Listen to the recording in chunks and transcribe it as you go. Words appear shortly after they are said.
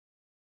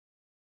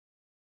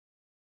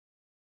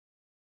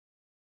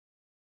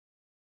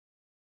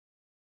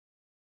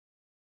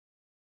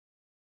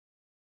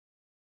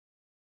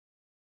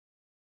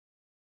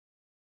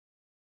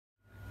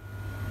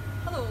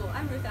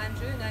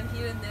Ruth and I'm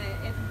here in the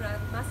Edinburgh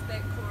Mass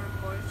Spec Core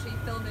Laboratory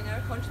filming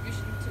our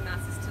contribution to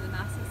masses to the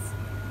masses.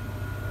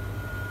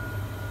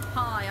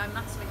 Hi, I'm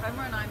Natalie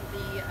and I'm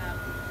the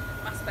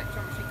Mass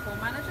Spectrometry Core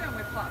Manager, and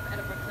we're part of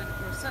Edinburgh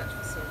Clinical Research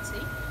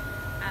Facility,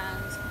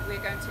 and we're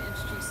going to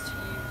introduce to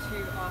you to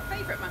our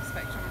favourite mass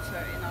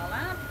spectrometer in our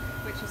lab,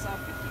 which is our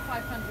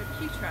 5500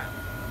 QTRap.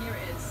 Here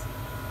it is.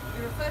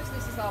 We refer to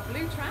this as our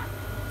blue trap.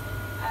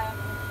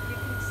 You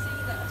can see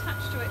that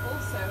attached to it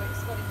also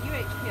it's got a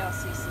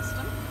UHPLC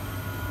system.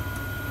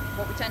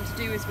 What we tend to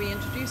do is we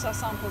introduce our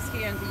samples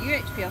here in the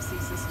UHPLC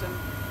system,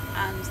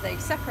 and they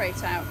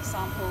separate out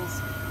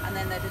samples and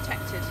then they're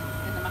detected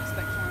in the mass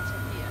spectrometer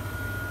here.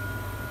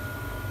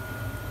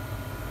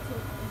 So,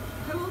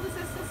 how old is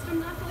this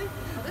system, Natalie?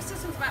 Well, this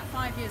system's about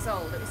 5 years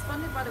old. It was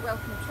funded by the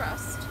Wellcome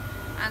Trust,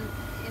 and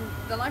in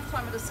the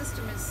lifetime of the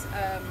system is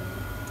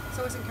it's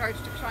always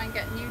encouraged to try and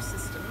get new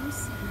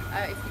systems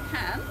if you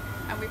can,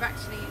 and we've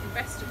actually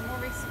invested more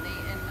recently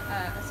in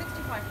a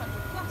 6500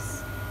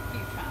 plus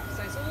QTRap.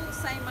 So it's all the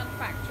same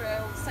manufacturer,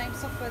 all the same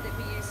software that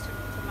we use to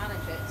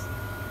manage it,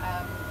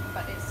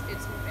 but it's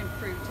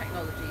improved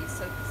technology.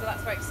 So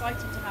that's very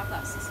exciting to have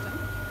that system.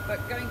 But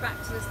going back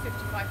to this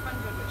 5500,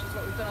 which is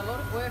what we've done a lot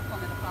of work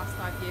on in the past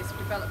 5 years,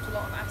 we've developed a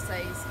lot of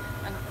assays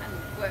and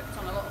worked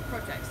on a lot of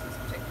projects in this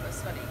particular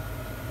study.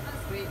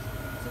 That's great.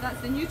 So that's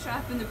the new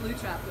trap and the blue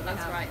trap that we have.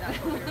 That's right, that's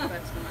what we refer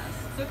to them as.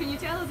 So can you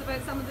tell us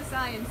about some of the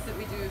science that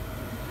we do?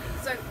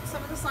 So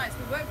some of the science,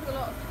 we work with a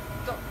lot of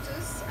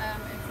doctors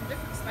from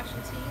different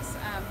specialties,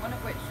 one of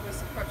which was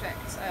a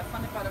project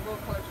funded by the Royal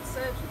College of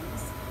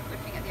Surgeons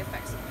looking at the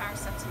effects of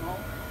paracetamol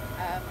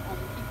on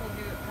people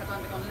who had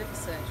undergone liver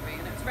surgery,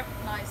 and it was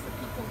recognised that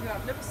people who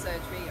have liver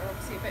surgery are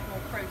obviously a bit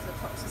more prone to the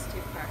toxicity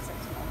of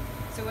paracetamol.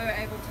 So we were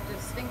able to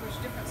distinguish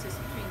differences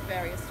between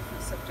various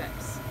different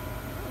subjects.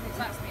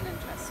 So that's been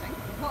interesting.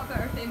 What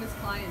about our famous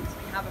client?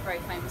 We have a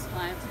very famous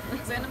client.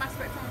 So in the mass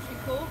spectrometry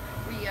core,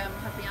 we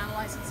have been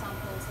analysing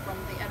samples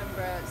from the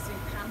Edinburgh Zoo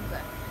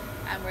panda,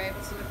 and we're able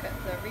to look at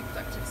the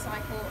reproductive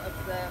cycle of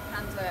the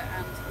panda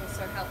and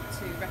also help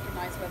to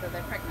recognise whether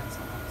they're pregnant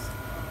or not.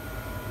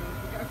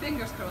 We've got our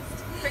fingers crossed.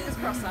 Fingers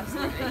crossed,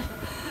 absolutely.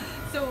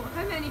 So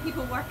how many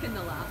people work in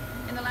the lab?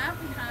 In the lab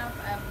we have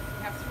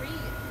 3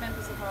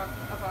 members of our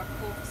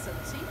core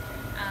facility,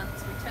 and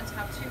we tend to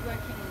have 2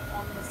 working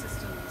on the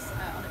systems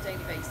on a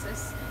daily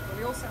basis. But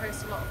we also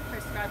host a lot of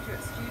postgraduate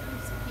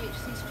students and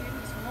PhD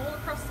students from all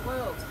across the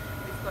world.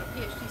 We've got a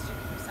PhD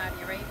student from Saudi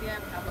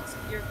Arabia, we have lots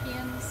of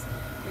Europeans,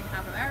 we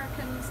have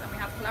Americans, and we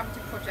have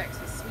collaborative projects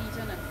with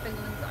Sweden and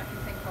Finland that I can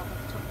think of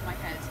off the top of my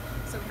head.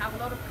 So we have a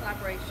lot of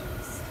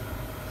collaborations,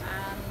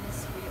 and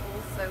we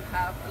also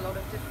have a lot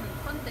of different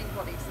funding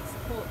bodies that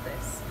support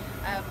this.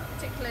 A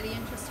particularly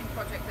interesting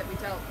project that we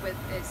dealt with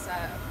is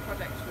a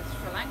project with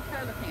Sri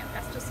Lanka looking at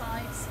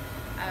pesticides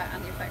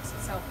and the effects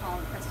that self-harm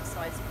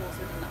pesticides cause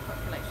within that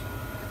population.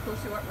 Of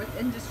course, you work with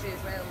industry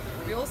as well, don't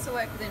we? We also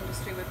work with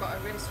industry. We've got a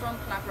really strong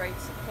collaborative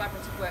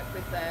work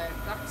with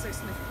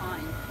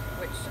GlaxoSmithKline,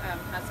 which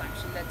has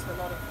actually led to a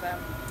lot of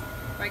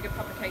very good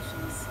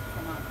publications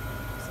from our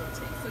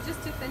facility. So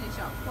just to finish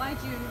up, why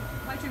do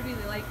you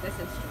really like this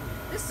instrument?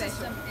 This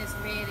system is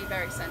really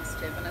very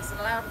sensitive, and it's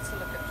allowed us to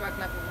look at drug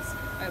levels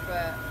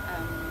over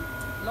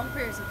long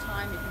periods of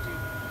time. You can do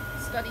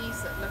studies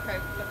that look at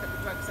the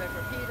drugs over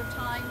a period of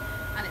time,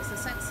 and it's a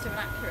sensitive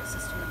and accurate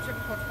system, and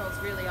triple protocols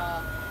really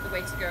are the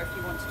way to go if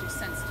you want to do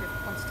sensitive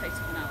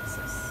quantitative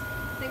analysis.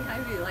 I think I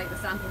really like the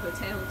sample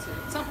hotel too.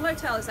 Sample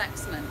hotel is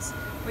excellent.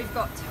 We've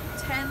got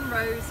 10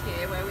 rows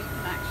here where we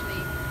can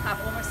actually have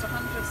almost 100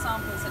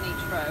 samples in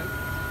each row,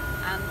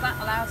 and that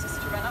allows us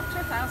to run up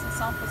to 1,000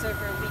 samples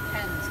over a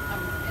weekend.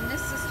 In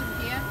this system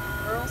here,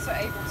 we're also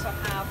able to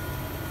have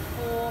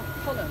 4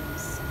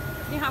 columns.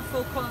 If you have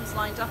 4 columns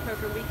lined up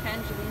over a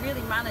weekend, you can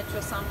really manage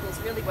your samples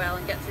really well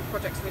and get through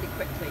projects really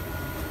quickly.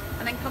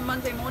 And then come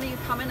Monday morning, you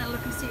come in and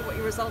look and see what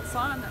your results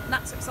are, and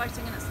that's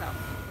exciting in itself.